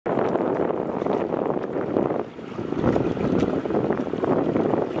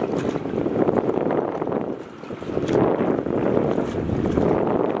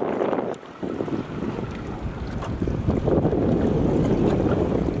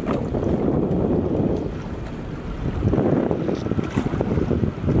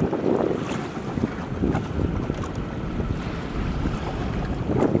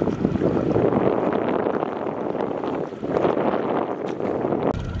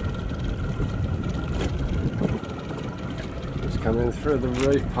coming through the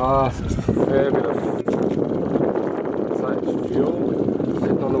reef pass. There's a fair bit of such fuel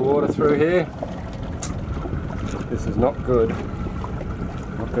sitting on the water through here. This is not good.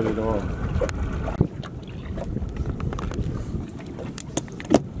 Not good at all.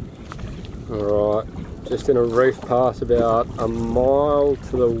 Alright, just in a reef pass about a mile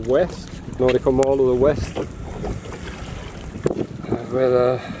to the west, nautical mile to the west, where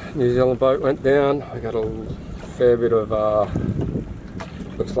the New Zealand boat went down. I got a fair bit of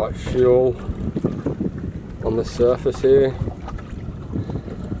looks like fuel on the surface here.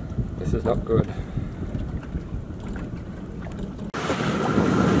 This is not good.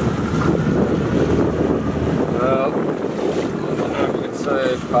 Well, I don't know if you can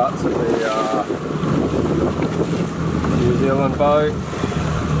see parts of the New Zealand boat.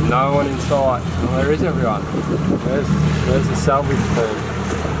 No one in sight. Well, where is everyone? There's the salvage team.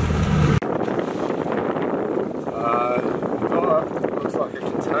 Looks like a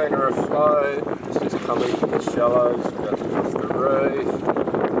container afloat. It's just coming from the shallows. We've got across the reef.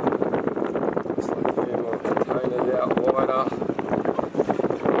 Looks like a few more containers out wider.